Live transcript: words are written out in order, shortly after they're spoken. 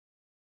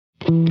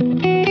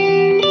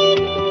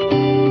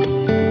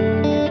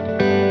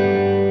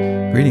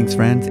Greetings,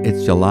 friends.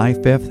 It's July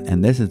 5th,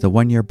 and this is the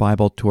One Year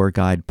Bible Tour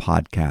Guide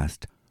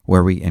podcast,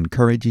 where we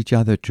encourage each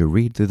other to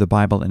read through the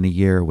Bible in a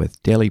year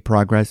with daily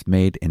progress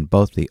made in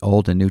both the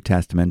Old and New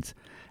Testaments,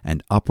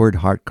 and upward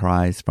heart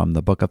cries from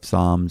the book of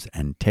Psalms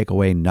and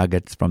takeaway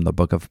nuggets from the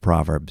book of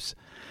Proverbs.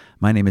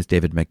 My name is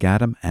David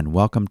MacAdam, and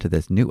welcome to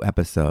this new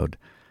episode.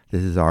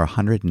 This is our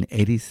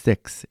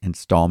 186th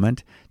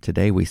installment.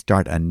 Today we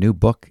start a new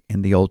book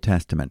in the Old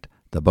Testament,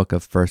 the book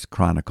of 1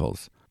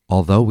 Chronicles.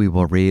 Although we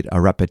will read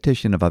a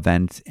repetition of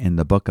events in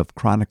the book of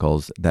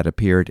Chronicles that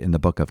appeared in the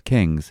book of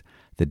Kings,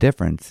 the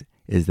difference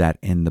is that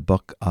in the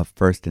book of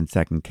 1st and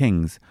 2nd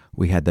Kings,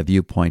 we had the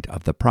viewpoint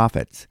of the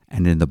prophets,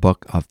 and in the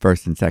book of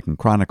 1st and 2nd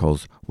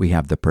Chronicles, we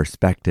have the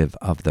perspective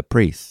of the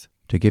priests.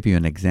 To give you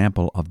an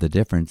example of the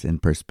difference in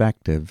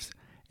perspectives,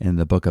 in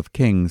the book of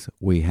Kings,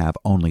 we have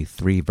only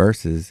 3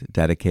 verses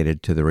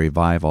dedicated to the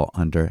revival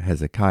under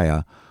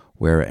Hezekiah,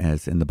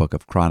 whereas in the book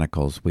of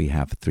Chronicles, we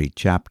have 3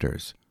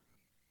 chapters.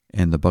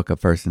 In the book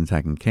of 1st and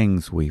 2nd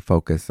Kings, we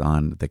focus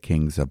on the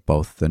kings of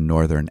both the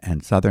northern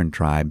and southern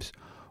tribes,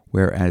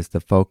 whereas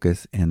the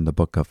focus in the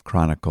book of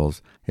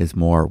Chronicles is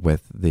more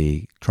with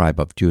the tribe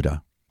of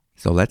Judah.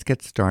 So let's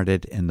get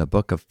started in the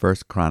book of 1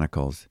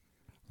 Chronicles.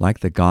 Like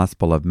the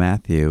Gospel of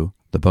Matthew,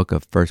 the book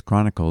of 1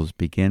 Chronicles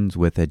begins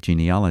with a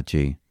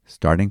genealogy,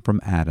 starting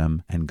from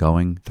Adam and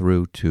going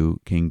through to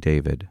King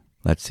David.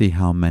 Let's see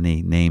how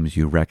many names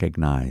you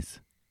recognize.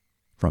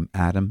 From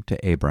Adam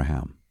to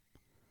Abraham.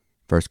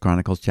 1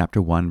 Chronicles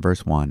chapter 1,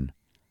 verse 1.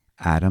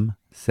 Adam,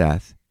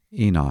 Seth,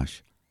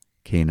 Enosh,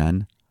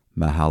 Kenan,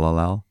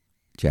 Mahalalel,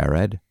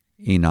 Jared,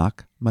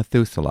 Enoch,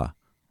 Methuselah,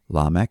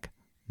 Lamech,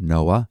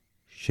 Noah,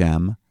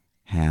 Shem,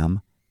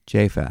 Ham,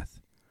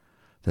 Japheth.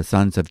 The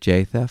sons of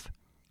Japheth,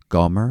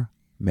 Gomer,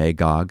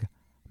 Magog,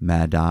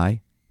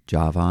 Madai,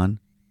 Javan,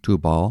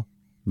 Tubal,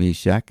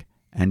 Meshech,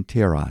 and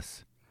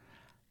Tiras.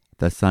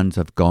 The sons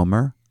of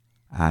Gomer,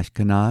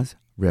 Ashkenaz,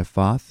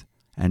 Riphath,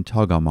 and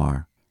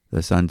Togarmah.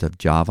 The sons of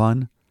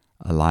Javan,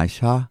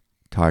 Elisha,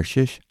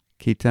 Tarshish,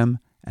 Kittim,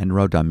 and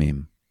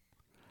Rodamim.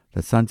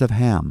 The sons of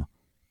Ham,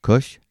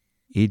 Cush,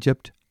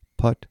 Egypt,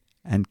 Put,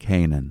 and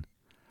Canaan.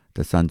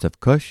 The sons of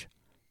Cush,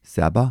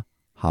 Seba,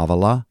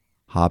 Havilah,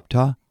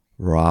 Habta,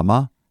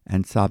 Rama,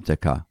 and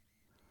Sabzekah.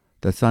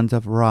 The sons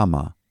of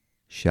Rama,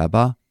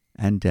 Sheba,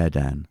 and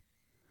Dedan.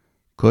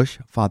 Cush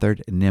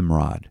fathered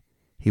Nimrod.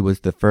 He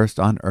was the first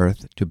on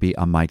earth to be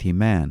a mighty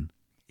man.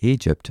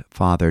 Egypt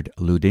fathered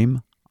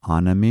Ludim,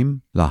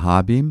 Anamim,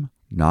 Lahabim,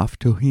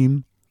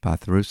 Naphtuhim,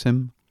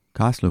 Pathrusim,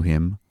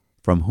 Kasluhim,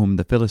 from whom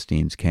the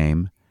Philistines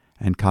came,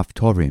 and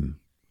Kaphtorim.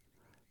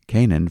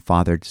 Canaan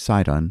fathered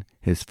Sidon,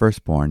 his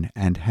firstborn,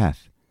 and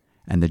Heth,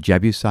 and the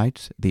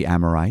Jebusites, the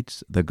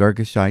Amorites, the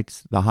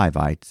Girgashites, the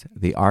Hivites,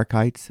 the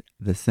Archites,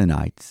 the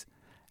Sinites,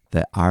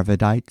 the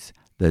Arvadites,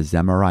 the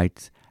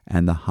Zemarites,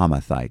 and the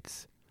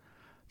Hamathites.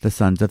 The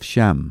sons of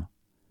Shem,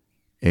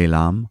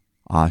 Elam,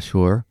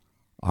 Ashur,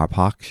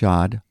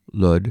 Arpachshad,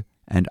 Lud,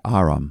 and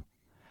Aram.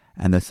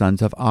 And the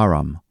sons of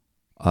Aram,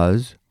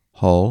 Uz,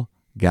 Hol,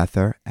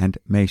 Gether, and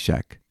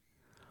Meshech.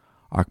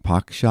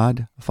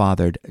 Arpachshad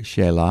fathered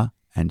Shelah,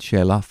 and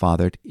Shelah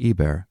fathered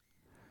Eber.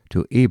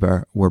 To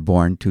Eber were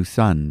born 2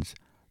 sons.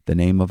 The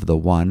name of the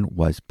one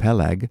was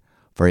Peleg,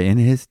 for in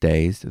his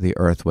days the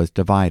earth was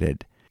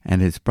divided,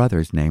 and his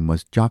brother's name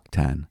was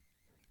Joktan.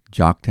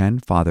 Joktan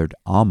fathered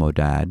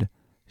Almodad,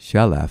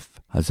 Sheleph,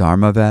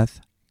 Hazarmaveth,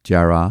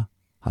 Jerah,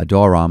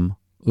 Hadoram,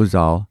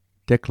 Uzal,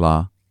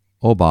 Diklah,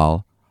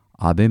 Obal,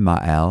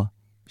 Abimael,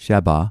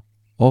 Sheba,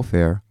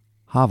 Ophir,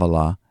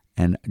 Havilah,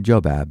 and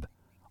Jobab.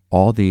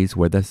 All these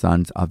were the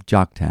sons of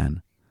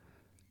Joktan.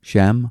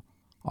 Shem,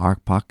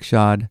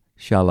 Arpachshad,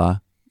 Shelah,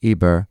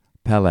 Eber,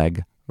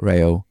 Peleg,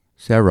 Reu,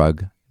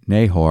 Serug,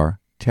 Nahor,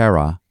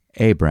 Terah,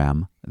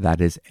 Abram, that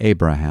is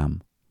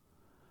Abraham.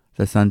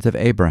 The sons of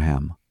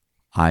Abraham,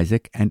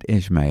 Isaac and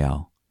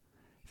Ishmael.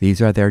 These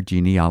are their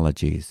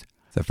genealogies.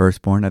 The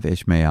firstborn of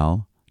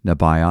Ishmael,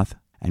 Nebaioth,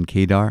 and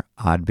Kedar,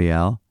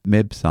 Adbeel,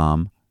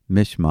 Mibsam,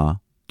 Mishma,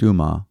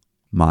 Duma,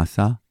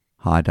 Massa,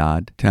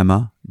 Hadad,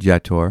 Tema,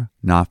 Jetur,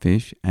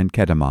 Naphish, and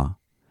Kedemah.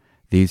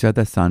 These are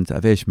the sons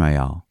of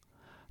Ishmael.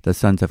 The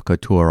sons of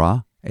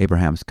Keturah,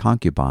 Abraham's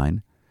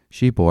concubine.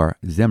 She bore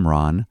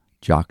Zimran,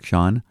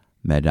 Jokshan,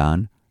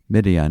 Medan,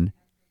 Midian,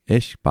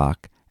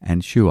 Ishbak,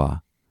 and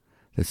Shua.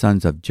 The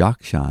sons of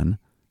Jokshan,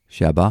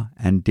 Sheba,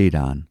 and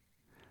Dedan.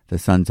 The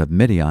sons of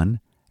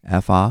Midian,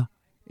 Ephah,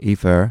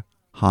 Epher,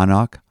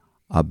 Hanok,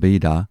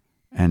 Abida,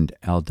 and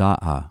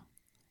Eldaah.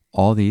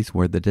 All these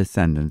were the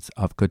descendants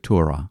of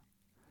Keturah.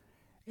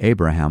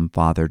 Abraham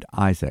fathered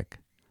Isaac.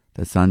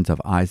 The sons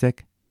of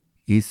Isaac,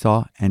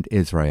 Esau and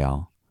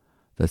Israel.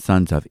 The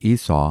sons of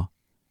Esau,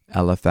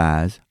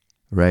 Eliphaz,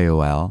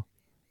 Reuel,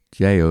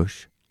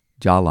 Jeush,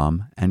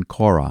 Jalam, and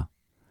Korah.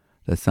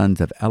 The sons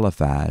of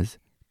Eliphaz,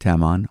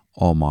 Teman,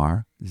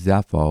 Omar,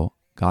 Zepho,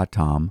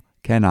 Gatam,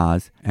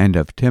 Kenaz, and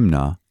of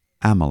Timnah,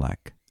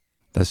 Amalek.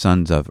 The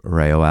sons of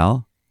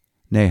Reuel,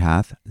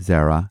 Nahath,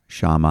 Zerah,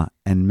 Shammah,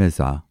 and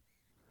Mizah.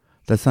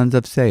 The sons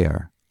of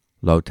Seir,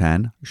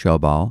 Lotan,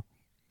 Shobal,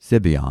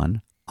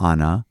 Zibeon,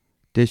 Anna,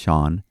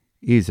 Dishon,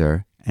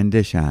 Ezer, and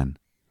Dishan.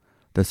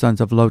 The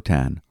sons of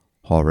Lotan,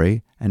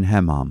 Hori and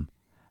Hemam,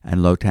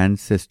 and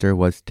Lotan's sister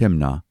was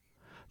Timnah.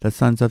 The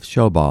sons of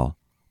Shobal,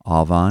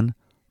 Alvan,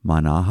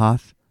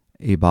 Manahath,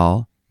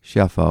 Ebal,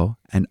 Shepho,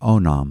 and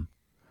Onam.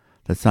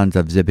 The sons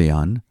of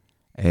Zibeon,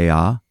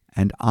 Ea,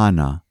 and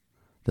Anna.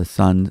 The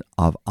sons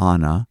of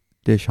Anna,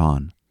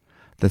 Dishon.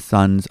 The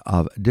sons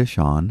of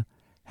Dishon,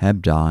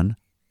 Hebdan,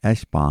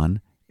 Eshban,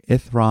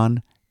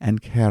 Ithran,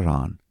 and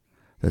Cheran.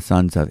 The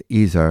sons of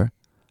Ezer,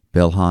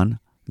 Bilhan,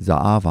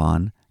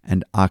 Zaavan,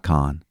 and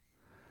Akan.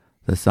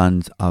 The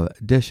sons of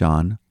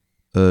Dishon,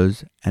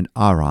 Uz, and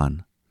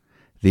Aran.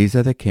 These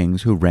are the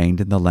kings who reigned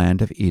in the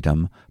land of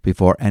Edom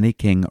before any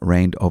king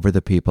reigned over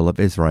the people of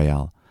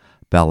Israel.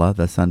 Bela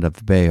the son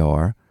of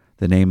Beor,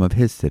 the name of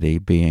his city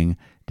being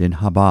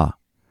Dinhabah.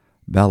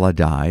 Bela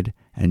died,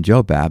 and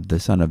Jobab the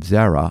son of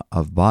Zerah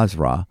of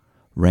Bozrah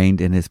reigned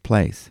in his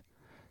place.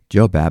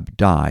 Jobab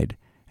died,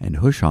 and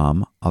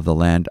Husham of the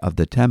land of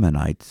the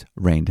Temanites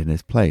reigned in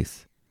his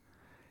place.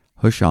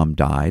 Husham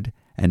died,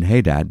 and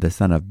Hadad the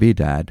son of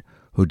Bedad,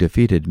 who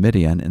defeated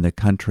Midian in the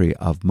country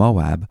of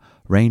Moab,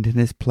 reigned in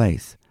his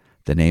place,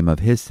 the name of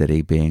his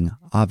city being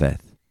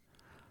Avith.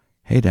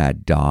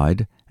 Hadad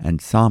died, and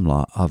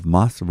Samlah of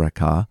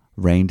Masrekah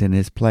reigned in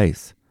his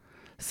place.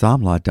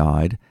 Samlah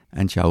died,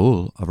 and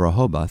Shaul of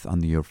Rehoboth on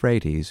the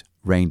Euphrates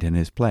reigned in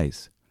his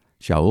place.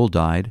 Shaul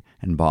died,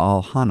 and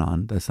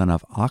Baal-Hanan the son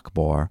of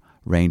Achbor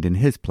reigned in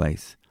his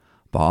place.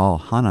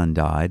 Baal-Hanan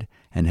died,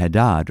 and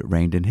Hadad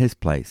reigned in his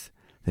place,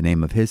 the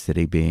name of his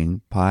city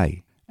being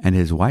Pai, and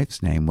his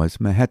wife's name was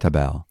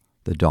Mehetabel,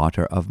 the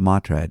daughter of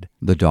Matred,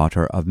 the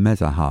daughter of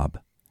Mezahab,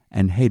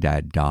 and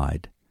Hadad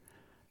died.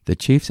 The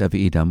chiefs of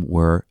Edom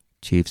were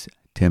chiefs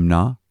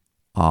Timnah,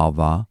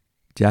 Alva,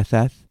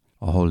 Jetheth,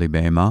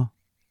 Aholibama,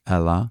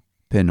 Elah,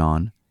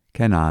 Pinon,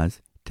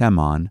 Kenaz,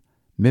 Teman,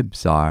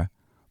 Mibzar,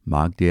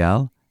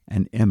 Magdiel,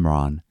 and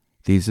Imran.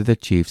 These are the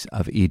chiefs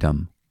of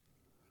Edom.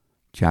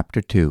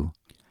 Chapter 2.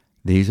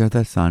 These are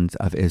the sons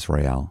of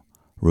Israel: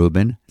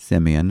 Reuben,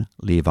 Simeon,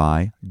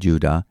 Levi,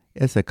 Judah,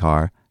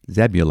 Issachar,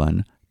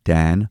 Zebulun,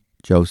 Dan,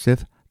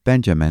 Joseph,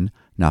 Benjamin,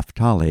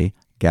 Naphtali,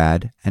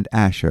 Gad, and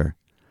Asher.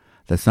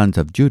 The sons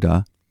of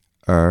Judah,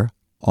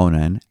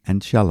 Onan,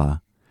 and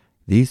Shelah.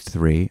 These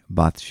three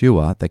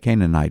Bathshua the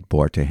Canaanite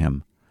bore to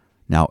him.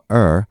 Now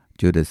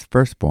Judah's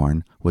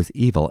firstborn, was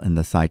evil in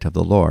the sight of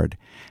the Lord,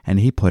 and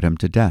he put him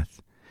to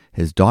death.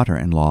 His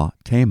daughter-in-law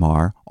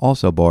Tamar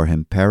also bore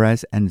him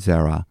Perez and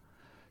Zerah.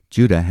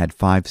 Judah had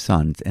 5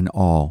 sons in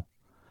all.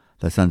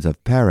 The sons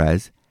of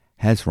Perez,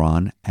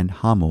 Hezron, and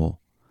Hamul.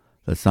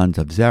 The sons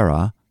of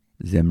Zerah,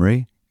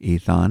 Zimri,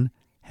 Ethan,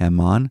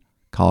 Heman,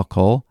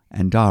 Calcol,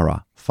 and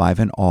Dara, 5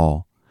 in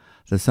all.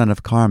 The son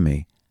of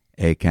Carmi,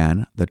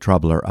 Achan, the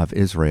troubler of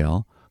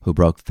Israel, who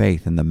broke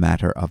faith in the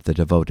matter of the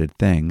devoted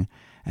thing,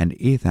 and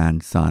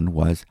Ethan's son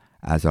was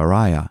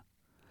Azariah.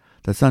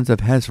 The sons of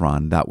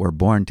Hezron that were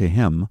born to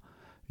him,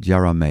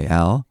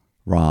 Jerahmeel,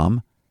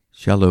 Ram,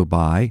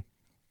 Shelubai.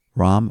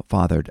 Ram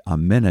fathered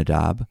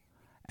Amminadab,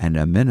 and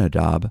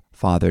Amminadab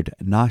fathered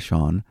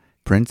Nahshon,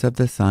 prince of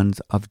the sons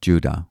of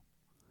Judah.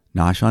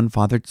 Nahshon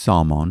fathered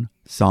Salmon,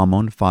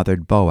 Salmon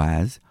fathered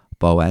Boaz,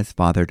 Boaz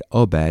fathered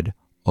Obed,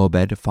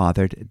 Obed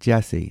fathered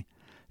Jesse.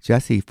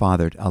 Jesse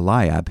fathered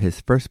Eliab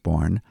his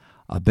firstborn,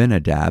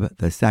 Abinadab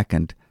the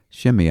second,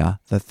 Shimeah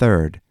the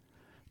third,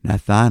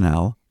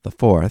 Nethanel the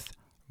fourth,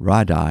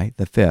 Radai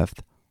the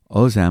fifth,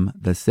 Ozem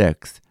the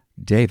sixth,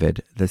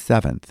 David the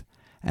seventh,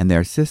 and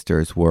their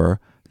sisters were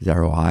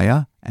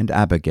Zeruiah and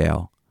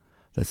Abigail.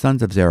 The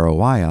sons of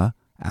Zeruiah,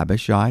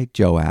 Abishai,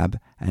 Joab,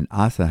 and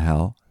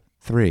Asahel,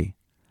 3.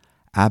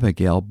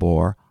 Abigail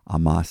bore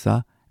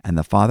Amasa, and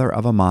the father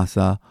of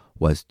Amasa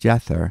was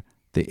Jether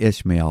the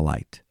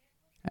Ishmaelite.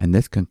 And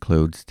this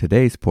concludes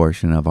today's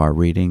portion of our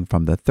reading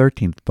from the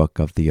 13th book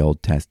of the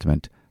Old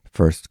Testament,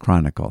 1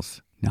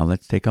 Chronicles. Now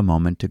let's take a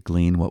moment to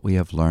glean what we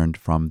have learned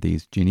from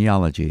these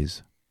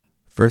genealogies.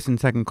 1 and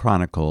 2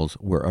 Chronicles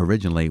were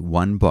originally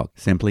one book,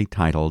 simply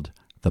titled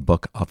the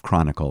Book of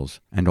Chronicles,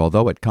 and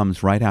although it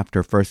comes right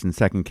after 1 and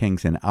 2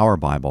 Kings in our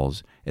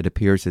Bibles, it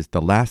appears as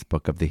the last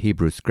book of the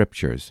Hebrew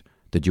Scriptures,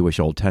 the Jewish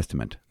Old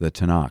Testament, the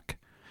Tanakh.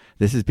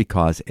 This is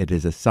because it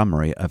is a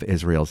summary of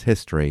Israel's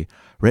history,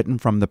 written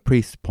from the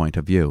priest's point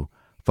of view,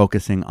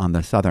 focusing on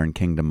the southern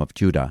kingdom of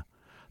Judah.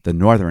 The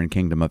northern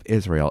kingdom of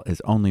Israel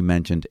is only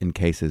mentioned in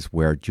cases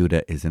where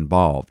Judah is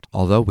involved.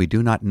 Although we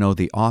do not know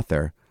the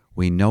author,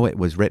 we know it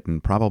was written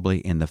probably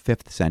in the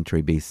 5th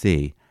century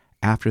BC,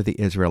 after the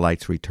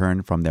Israelites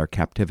returned from their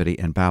captivity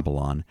in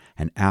Babylon,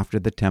 and after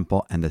the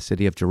temple and the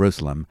city of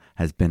Jerusalem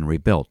has been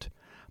rebuilt.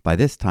 By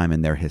this time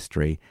in their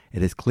history,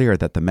 it is clear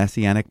that the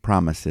messianic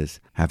promises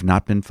have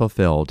not been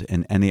fulfilled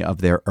in any of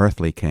their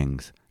earthly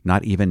kings,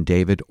 not even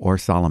David or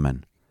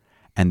Solomon.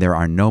 And there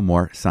are no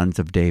more sons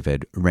of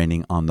David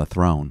reigning on the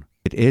throne.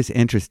 It is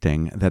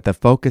interesting that the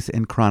focus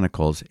in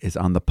Chronicles is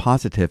on the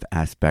positive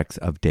aspects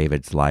of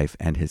David's life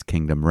and his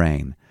kingdom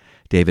reign.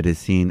 David is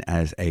seen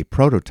as a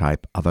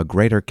prototype of a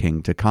greater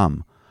king to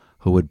come,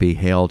 who would be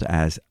hailed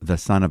as the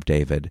Son of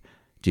David,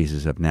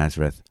 Jesus of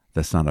Nazareth,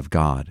 the Son of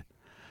God.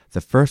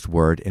 The first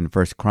word in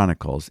 1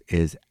 Chronicles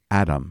is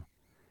Adam.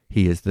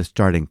 He is the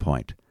starting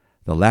point.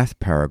 The last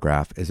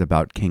paragraph is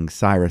about King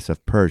Cyrus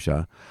of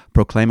Persia,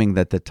 proclaiming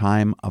that the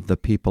time of the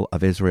people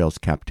of Israel's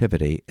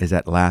captivity is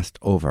at last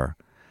over.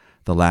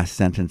 The last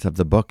sentence of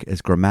the book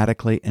is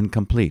grammatically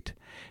incomplete.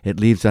 It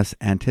leaves us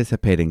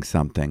anticipating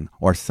something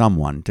or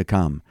someone to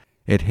come.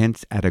 It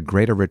hints at a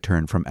greater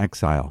return from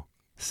exile.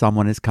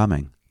 Someone is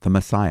coming, the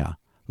Messiah.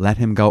 Let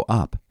him go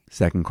up,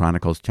 2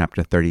 Chronicles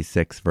chapter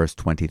 36, verse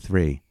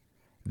 23.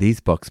 These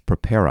books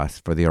prepare us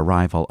for the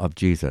arrival of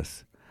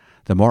Jesus.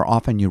 The more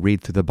often you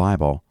read through the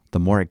Bible, the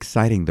more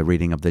exciting the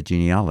reading of the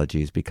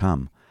genealogies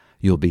become.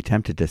 You'll be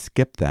tempted to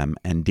skip them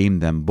and deem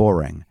them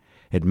boring.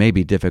 It may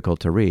be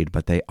difficult to read,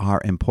 but they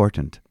are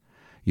important.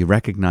 You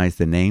recognize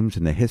the names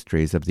and the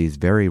histories of these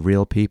very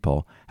real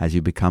people as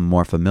you become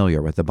more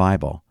familiar with the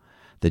Bible.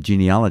 The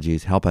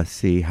genealogies help us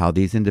see how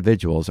these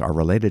individuals are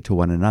related to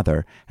one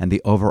another and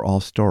the overall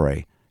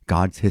story,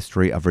 God's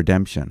history of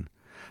redemption.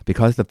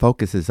 Because the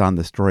focus is on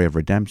the story of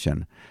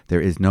redemption,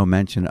 there is no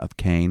mention of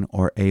Cain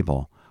or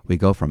Abel. We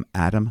go from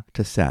Adam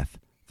to Seth,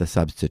 the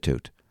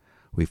substitute.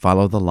 We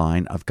follow the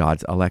line of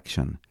God's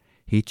election.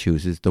 He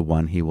chooses the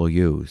one he will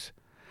use.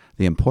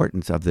 The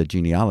importance of the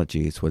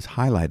genealogies was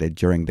highlighted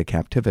during the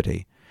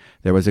captivity.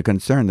 There was a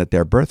concern that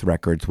their birth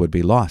records would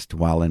be lost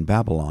while in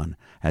Babylon,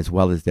 as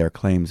well as their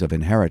claims of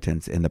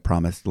inheritance in the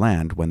promised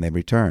land when they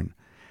return.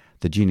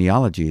 The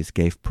genealogies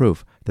gave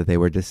proof that they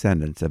were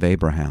descendants of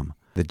Abraham.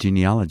 The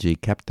genealogy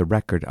kept the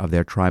record of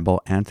their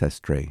tribal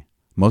ancestry.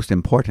 Most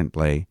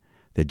importantly,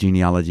 the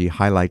genealogy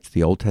highlights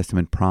the Old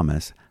Testament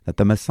promise that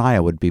the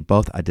Messiah would be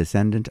both a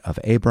descendant of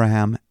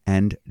Abraham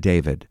and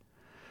David.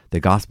 The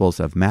Gospels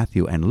of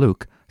Matthew and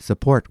Luke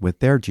support with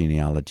their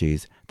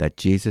genealogies that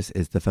Jesus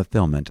is the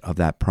fulfillment of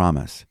that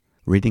promise.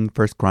 Reading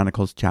 1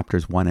 Chronicles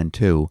chapters 1 and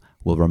 2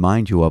 will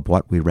remind you of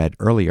what we read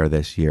earlier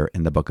this year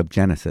in the book of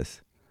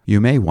Genesis.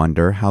 You may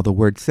wonder how the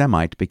word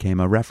Semite became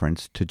a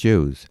reference to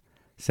Jews.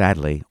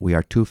 Sadly, we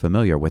are too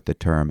familiar with the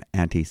term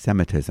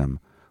anti-Semitism,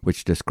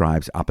 which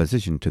describes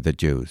opposition to the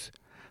Jews.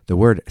 The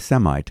word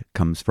Semite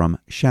comes from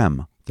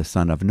Shem, the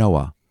son of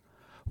Noah.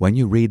 When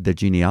you read the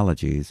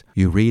genealogies,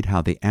 you read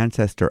how the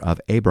ancestor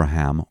of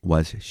Abraham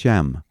was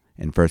Shem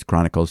in 1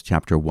 Chronicles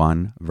chapter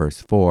 1,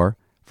 verse 4,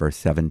 verse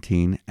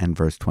 17, and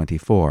verse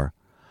 24.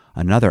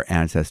 Another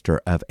ancestor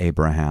of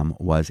Abraham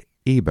was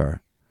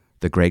Eber,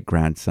 the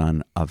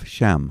great-grandson of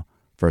Shem,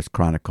 1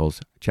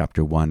 Chronicles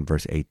chapter 1,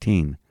 verse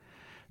 18.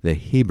 The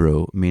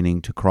Hebrew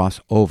meaning to cross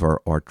over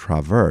or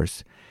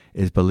traverse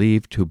is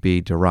believed to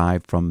be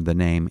derived from the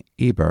name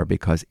Eber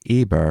because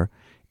Eber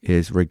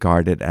is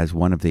regarded as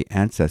one of the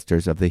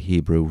ancestors of the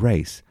Hebrew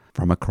race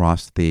from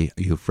across the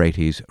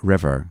Euphrates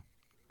River.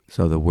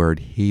 So the word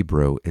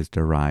Hebrew is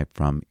derived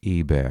from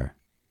Eber.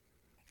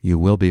 You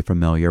will be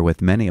familiar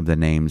with many of the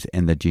names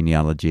in the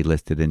genealogy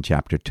listed in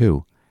chapter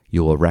 2.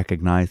 You will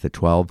recognize the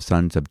 12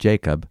 sons of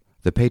Jacob,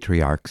 the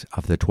patriarchs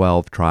of the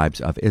 12 tribes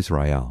of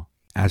Israel.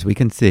 As we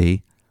can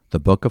see, the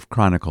book of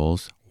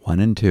Chronicles 1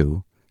 and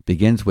 2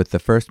 begins with the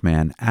first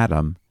man,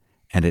 Adam,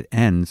 and it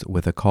ends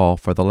with a call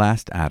for the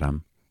last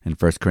Adam in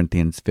 1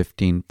 Corinthians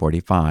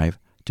 15:45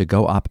 to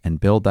go up and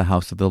build the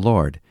house of the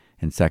Lord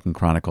in 2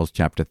 Chronicles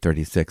chapter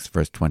 36,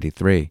 verse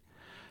 23.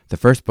 The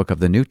first book of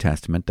the New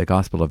Testament, the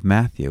Gospel of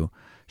Matthew,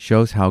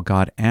 shows how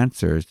God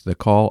answers the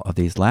call of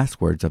these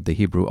last words of the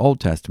Hebrew Old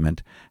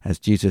Testament as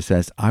Jesus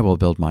says, "I will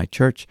build my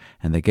church,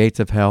 and the gates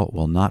of hell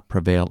will not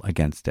prevail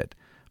against it."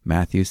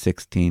 Matthew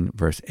 16,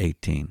 verse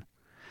 18.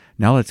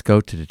 Now let's go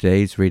to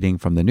today's reading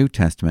from the New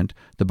Testament,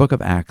 the book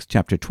of Acts,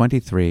 chapter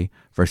 23,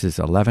 verses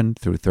 11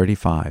 through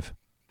 35.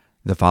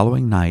 The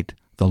following night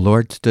the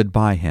Lord stood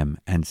by him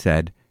and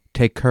said,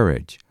 "Take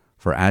courage,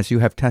 for as you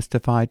have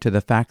testified to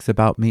the facts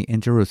about me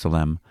in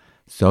Jerusalem,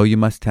 so you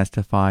must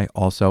testify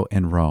also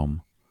in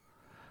Rome."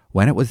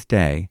 When it was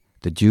day,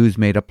 the Jews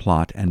made a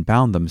plot and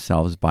bound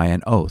themselves by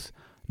an oath,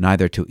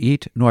 neither to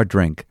eat nor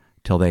drink,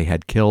 till they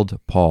had killed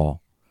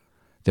Paul.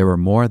 There were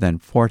more than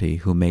 40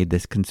 who made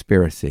this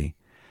conspiracy.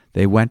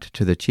 They went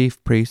to the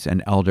chief priests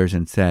and elders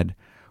and said,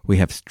 "We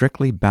have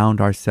strictly bound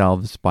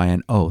ourselves by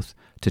an oath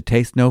to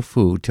taste no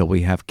food till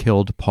we have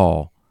killed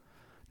Paul.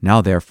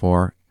 Now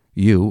therefore,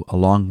 you,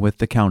 along with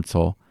the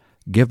council,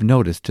 give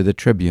notice to the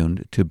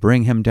tribune to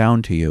bring him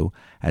down to you,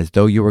 as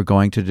though you were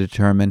going to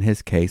determine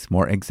his case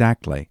more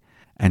exactly,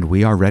 and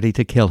we are ready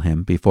to kill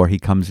him before he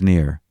comes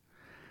near."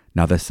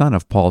 Now the son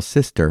of Paul's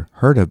sister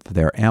heard of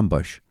their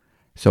ambush,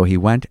 so he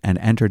went and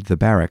entered the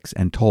barracks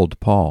and told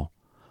Paul.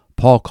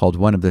 Paul called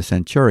one of the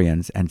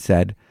centurions and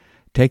said,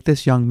 "Take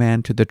this young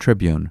man to the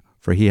tribune,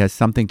 for he has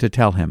something to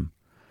tell him."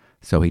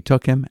 So he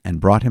took him and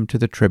brought him to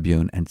the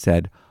tribune and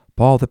said,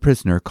 "Paul the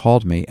prisoner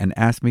called me and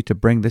asked me to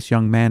bring this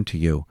young man to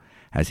you,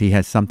 as he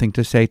has something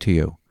to say to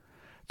you."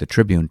 The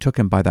tribune took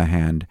him by the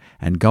hand,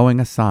 and going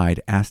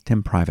aside asked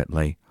him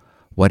privately,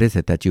 "What is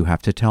it that you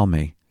have to tell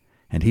me?"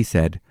 And he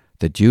said,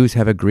 The Jews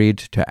have agreed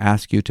to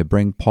ask you to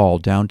bring Paul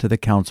down to the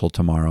council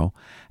tomorrow,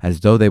 as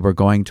though they were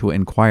going to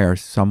inquire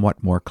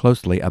somewhat more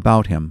closely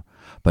about him.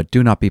 But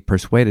do not be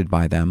persuaded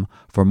by them,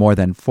 for more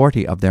than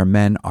 40 of their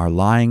men are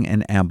lying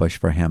in ambush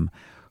for him,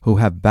 who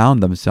have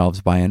bound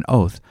themselves by an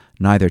oath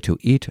neither to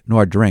eat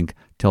nor drink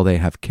till they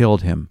have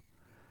killed him.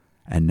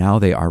 And now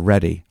they are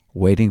ready,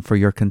 waiting for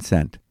your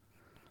consent.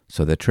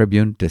 So the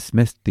tribune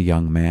dismissed the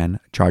young man,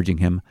 charging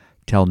him,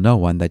 "Tell no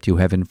one that you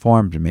have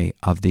informed me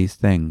of these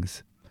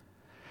things."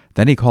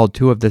 Then he called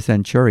 2 of the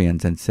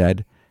centurions and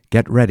said,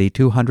 "Get ready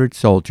 200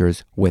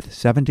 soldiers with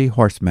 70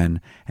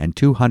 horsemen and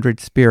 200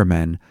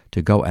 spearmen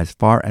to go as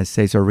far as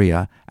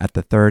Caesarea at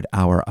the 3rd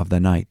hour of the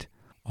night.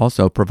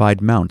 Also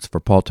provide mounts for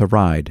Paul to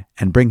ride,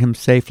 and bring him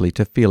safely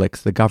to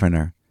Felix the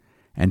governor."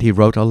 And he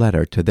wrote a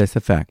letter to this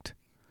effect: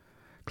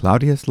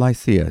 Claudius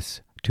Lysias,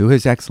 to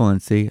His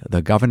Excellency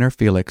the Governor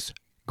Felix,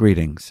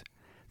 greetings.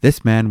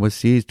 This man was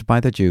seized by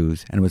the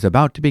Jews, and was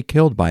about to be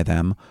killed by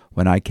them,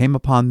 when I came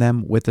upon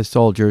them with the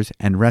soldiers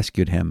and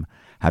rescued him,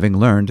 having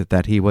learned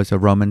that he was a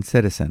Roman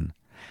citizen.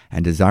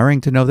 And desiring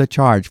to know the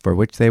charge for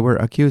which they were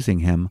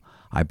accusing him,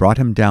 I brought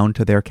him down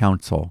to their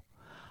council.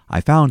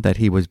 I found that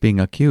he was being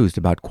accused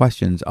about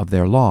questions of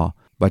their law,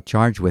 but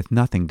charged with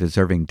nothing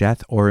deserving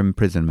death or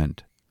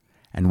imprisonment.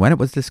 And when it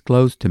was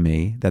disclosed to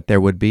me that there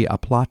would be a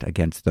plot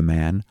against the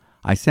man,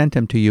 I sent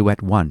him to you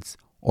at once,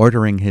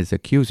 ordering his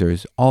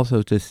accusers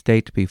also to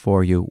state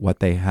before you what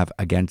they have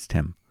against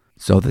him.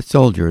 So the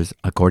soldiers,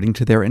 according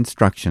to their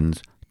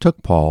instructions,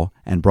 took Paul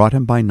and brought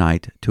him by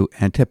night to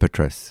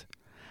Antipatris.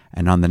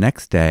 And on the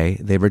next day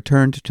they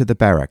returned to the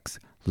barracks,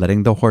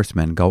 letting the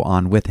horsemen go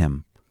on with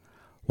him.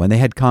 When they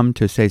had come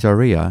to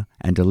Caesarea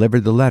and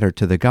delivered the letter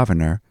to the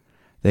governor,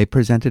 they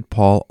presented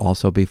Paul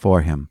also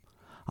before him.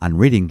 On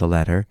reading the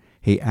letter,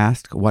 he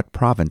asked what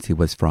province he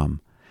was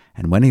from,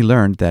 and when he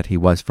learned that he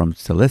was from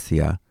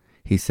Cilicia,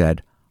 he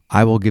said,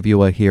 "I will give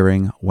you a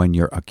hearing when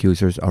your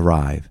accusers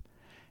arrive."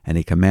 And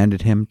he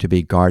commanded him to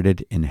be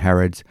guarded in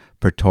Herod's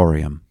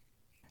praetorium.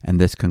 And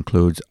this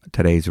concludes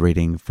today's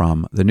reading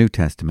from the New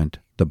Testament,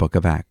 the book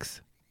of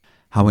Acts.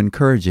 How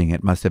encouraging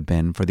it must have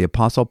been for the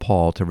Apostle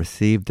Paul to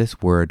receive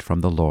this word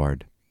from the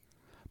Lord.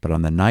 But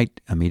on the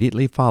night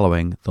immediately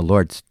following, the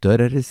Lord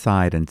stood at his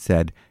side and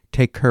said,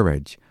 "Take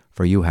courage,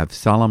 for you have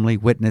solemnly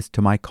witnessed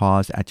to my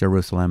cause at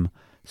Jerusalem,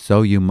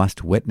 so you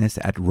must witness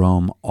at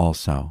Rome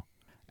also."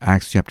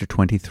 Acts chapter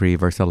 23,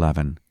 verse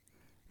 11.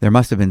 There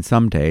must have been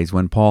some days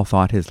when Paul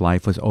thought his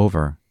life was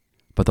over.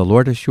 But the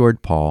Lord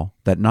assured Paul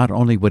that not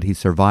only would he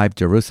survive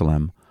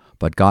Jerusalem,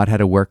 but God had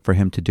a work for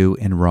him to do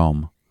in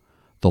Rome.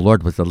 The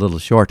Lord was a little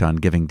short on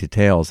giving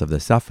details of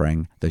the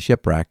suffering, the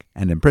shipwreck,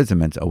 and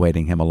imprisonments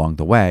awaiting him along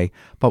the way,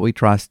 but we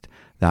trust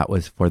that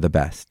was for the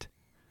best.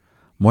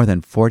 More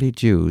than 40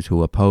 Jews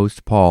who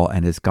opposed Paul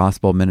and his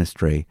gospel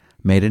ministry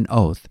made an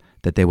oath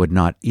that they would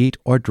not eat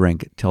or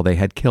drink till they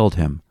had killed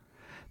him.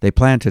 They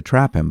planned to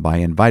trap him by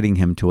inviting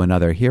him to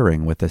another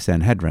hearing with the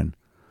Sanhedrin.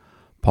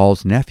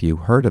 Paul's nephew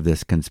heard of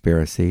this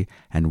conspiracy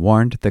and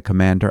warned the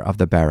commander of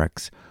the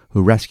barracks,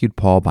 who rescued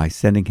Paul by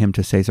sending him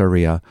to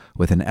Caesarea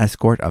with an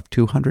escort of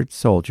 200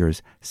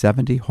 soldiers,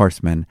 70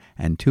 horsemen,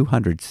 and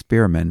 200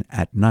 spearmen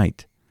at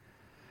night.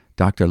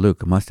 Dr.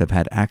 Luke must have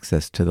had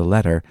access to the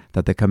letter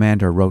that the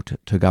commander wrote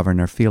to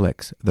Governor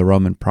Felix, the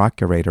Roman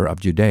procurator of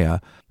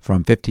Judea,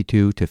 from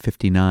 52 to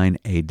 59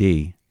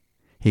 A.D.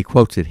 He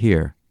quotes it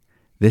here.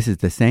 This is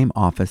the same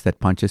office that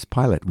Pontius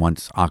Pilate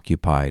once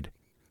occupied.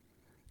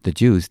 The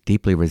Jews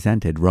deeply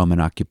resented Roman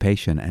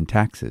occupation and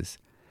taxes.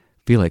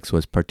 Felix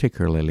was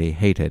particularly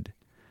hated.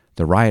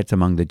 The riots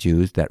among the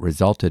Jews that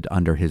resulted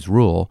under his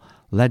rule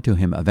led to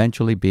him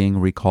eventually being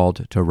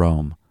recalled to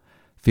Rome.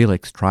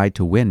 Felix tried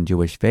to win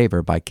Jewish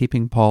favor by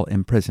keeping Paul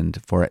imprisoned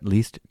for at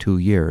least 2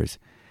 years,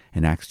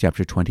 in Acts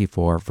chapter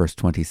 24, verse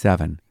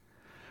 27.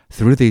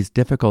 Through these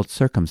difficult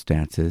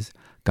circumstances,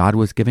 God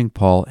was giving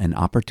Paul an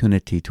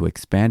opportunity to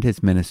expand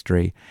his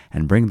ministry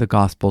and bring the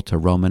gospel to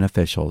Roman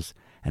officials,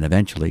 and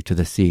eventually to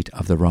the seat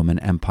of the Roman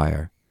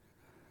Empire.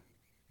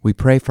 We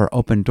pray for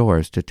open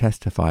doors to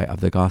testify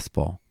of the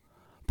gospel.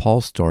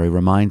 Paul's story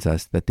reminds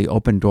us that the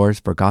open doors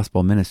for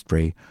gospel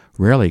ministry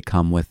rarely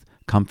come with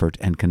comfort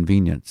and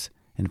convenience.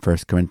 In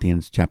 1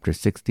 Corinthians chapter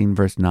 16,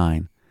 verse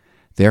 9,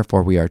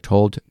 "Therefore we are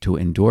told to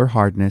endure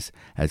hardness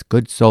as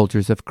good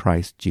soldiers of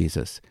Christ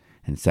Jesus."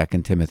 In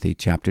 2 Timothy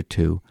chapter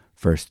 2,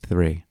 verse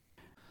 3.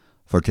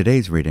 For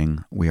today's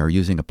reading, we are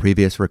using a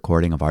previous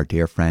recording of our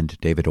dear friend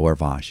David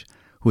Orvosh,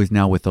 who is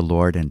now with the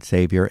Lord and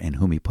Savior, in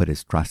whom he put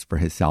his trust for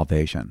his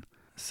salvation.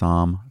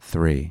 Psalm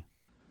 3.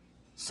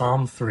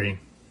 Psalm 3.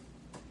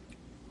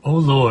 O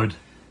Lord,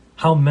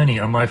 how many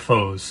are my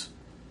foes?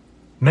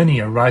 Many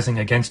are rising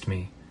against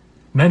me.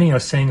 Many are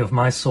saying of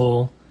my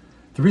soul,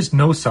 there is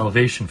no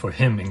salvation for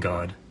him in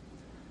God.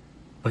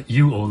 But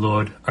you, O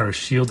Lord, are a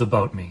shield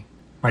about me,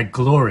 my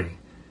glory,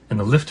 and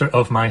the lifter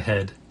of my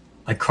head.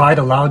 I cried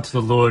aloud to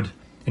the Lord,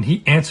 and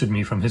he answered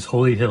me from his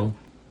holy hill.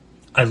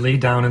 I lay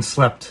down and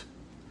slept.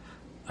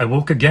 I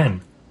woke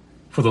again,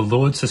 for the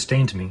Lord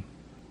sustained me.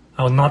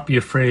 I will not be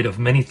afraid of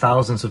many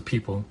thousands of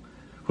people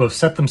who have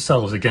set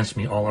themselves against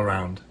me all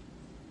around.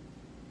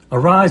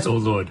 Arise, O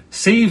Lord,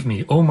 save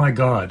me, O my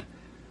God,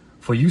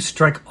 for you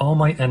strike all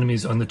my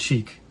enemies on the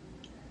cheek.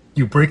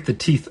 You break the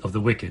teeth of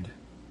the wicked.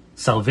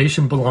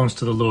 Salvation belongs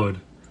to the Lord.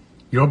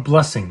 Your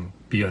blessing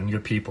be on your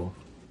people.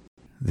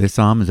 This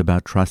psalm is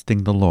about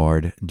trusting the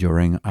Lord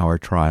during our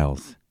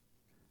trials.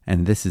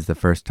 And this is the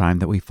first time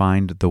that we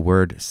find the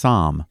word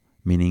psalm,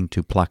 meaning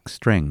to pluck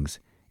strings,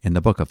 in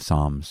the book of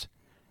Psalms.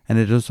 And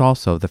it is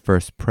also the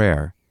first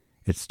prayer.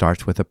 It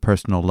starts with a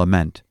personal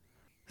lament.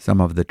 Some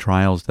of the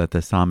trials that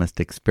the psalmist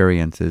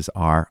experiences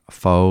are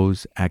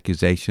foes,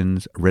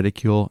 accusations,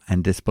 ridicule,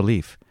 and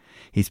disbelief.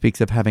 He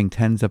speaks of having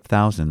tens of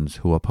thousands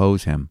who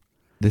oppose him.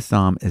 This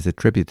psalm is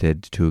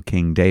attributed to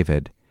King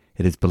David.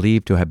 It is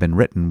believed to have been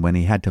written when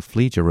he had to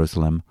flee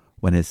Jerusalem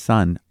when his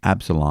son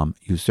Absalom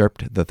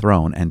usurped the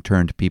throne and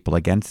turned people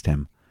against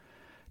him.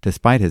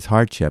 Despite his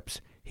hardships,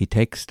 he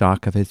takes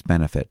stock of his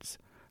benefits.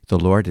 The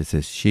Lord is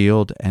his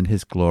shield and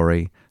his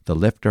glory, the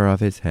lifter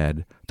of his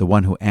head, the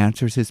one who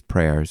answers his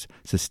prayers,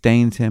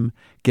 sustains him,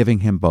 giving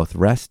him both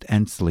rest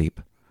and sleep.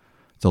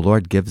 The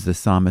Lord gives the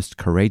psalmist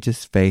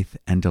courageous faith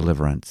and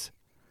deliverance.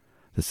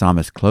 The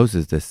psalmist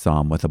closes this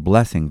psalm with a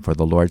blessing for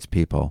the Lord's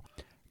people.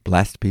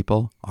 Blessed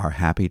people are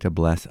happy to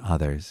bless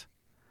others.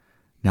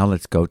 Now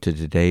let's go to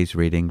today's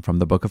reading from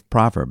the book of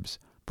Proverbs.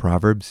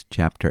 Proverbs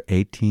chapter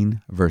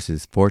 18,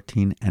 verses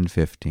 14 and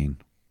 15.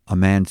 A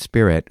man's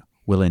spirit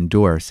will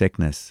endure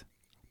sickness,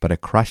 but a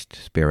crushed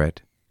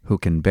spirit who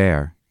can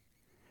bear?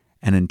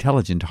 An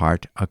intelligent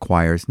heart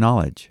acquires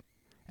knowledge,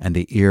 and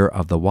the ear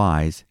of the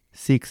wise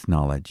seeks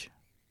knowledge.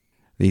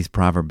 These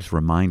proverbs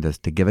remind us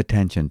to give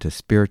attention to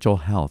spiritual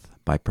health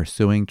by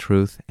pursuing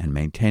truth and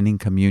maintaining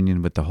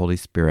communion with the Holy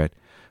Spirit,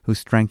 who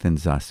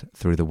strengthens us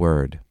through the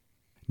Word.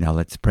 Now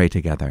let's pray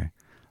together.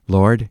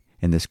 Lord,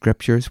 in the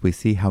Scriptures we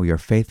see how your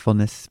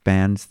faithfulness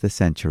spans the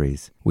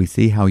centuries. We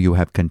see how you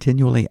have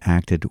continually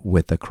acted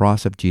with the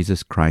cross of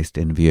Jesus Christ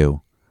in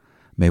view.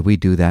 May we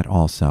do that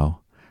also.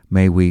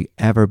 May we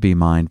ever be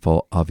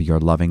mindful of your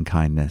loving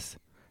kindness.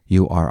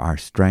 You are our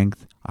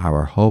strength,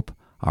 our hope,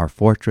 our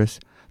fortress,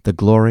 the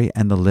glory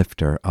and the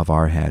lifter of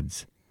our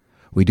heads.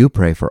 We do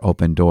pray for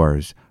open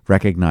doors,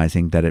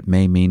 recognizing that it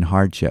may mean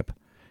hardship.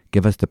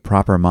 Give us the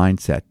proper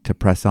mindset to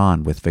press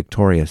on with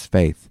victorious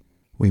faith.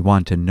 We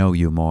want to know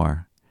you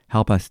more.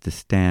 Help us to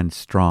stand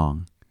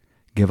strong.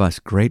 Give us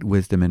great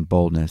wisdom and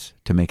boldness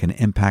to make an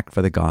impact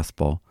for the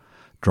gospel,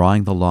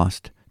 drawing the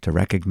lost to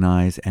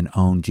recognize and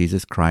own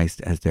Jesus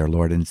Christ as their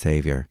Lord and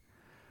Savior.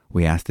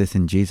 We ask this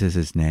in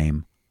Jesus'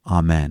 name.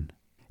 Amen.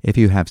 If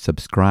you have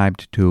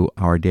subscribed to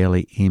our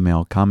daily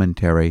email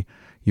commentary,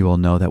 you will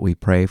know that we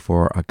pray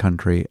for a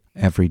country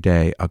every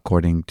day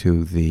according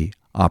to the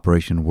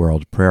Operation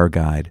World Prayer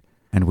Guide,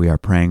 and we are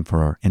praying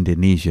for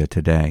Indonesia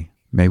today.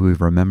 May we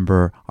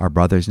remember our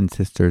brothers and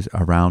sisters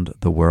around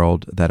the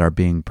world that are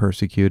being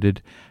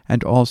persecuted,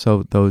 and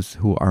also those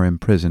who are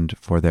imprisoned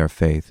for their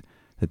faith,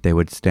 that they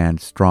would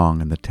stand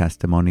strong in the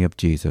testimony of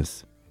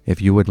Jesus.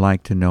 If you would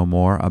like to know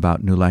more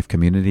about New Life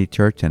Community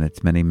Church and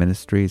its many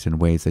ministries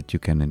and ways that you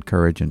can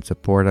encourage and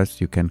support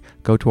us, you can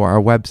go to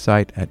our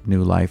website at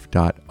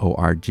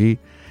newlife.org,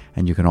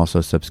 and you can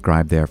also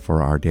subscribe there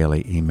for our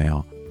daily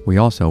email. We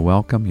also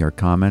welcome your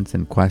comments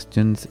and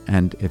questions,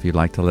 and if you'd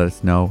like to let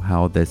us know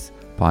how this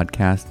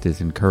podcast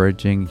is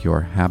encouraging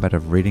your habit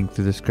of reading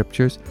through the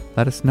Scriptures,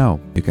 let us know.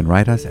 You can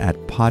write us at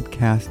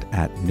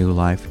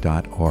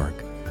podcast@newlife.org.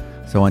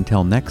 So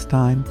until next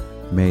time,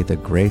 may the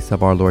grace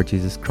of our Lord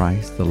Jesus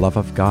Christ, the love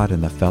of God,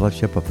 and the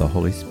fellowship of the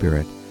Holy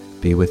Spirit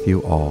be with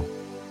you all.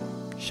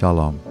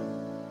 Shalom.